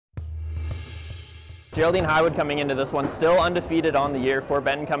Geraldine-Highwood coming into this one still undefeated on the year. Fort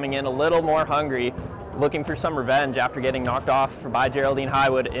Benton coming in a little more hungry, looking for some revenge after getting knocked off by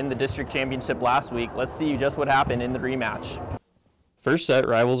Geraldine-Highwood in the district championship last week. Let's see just what happened in the rematch. First set,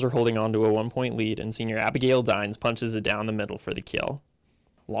 rivals are holding on to a 1-point lead, and senior Abigail Dines punches it down the middle for the kill.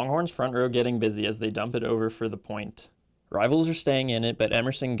 Longhorns front row getting busy as they dump it over for the point. Rivals are staying in it, but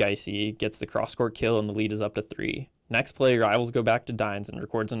Emerson Geisey gets the cross-court kill and the lead is up to 3. Next play, rivals go back to Dines and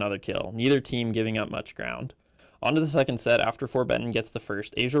records another kill, neither team giving up much ground. On to the second set, after Fort Benton gets the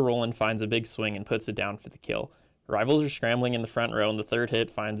first, Asia Rowland finds a big swing and puts it down for the kill. Rivals are scrambling in the front row and the third hit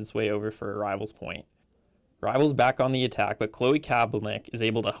finds its way over for a Rivals point. Rivals back on the attack, but Chloe Kabalnik is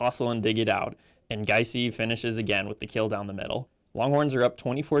able to hustle and dig it out, and Geisey finishes again with the kill down the middle. Longhorns are up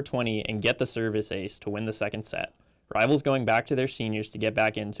 24-20 and get the service ace to win the second set. Rivals going back to their seniors to get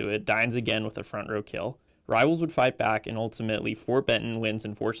back into it, Dines again with a front row kill. Rivals would fight back, and ultimately Fort Benton wins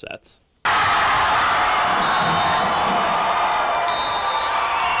in 4 sets.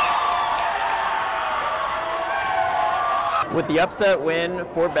 With the upset win,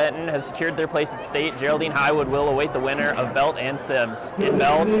 Fort Benton has secured their place at state. Geraldine-Highwood will await the winner of Belt and Sims. In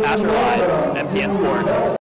Belt, Asher Live, MTN Sports.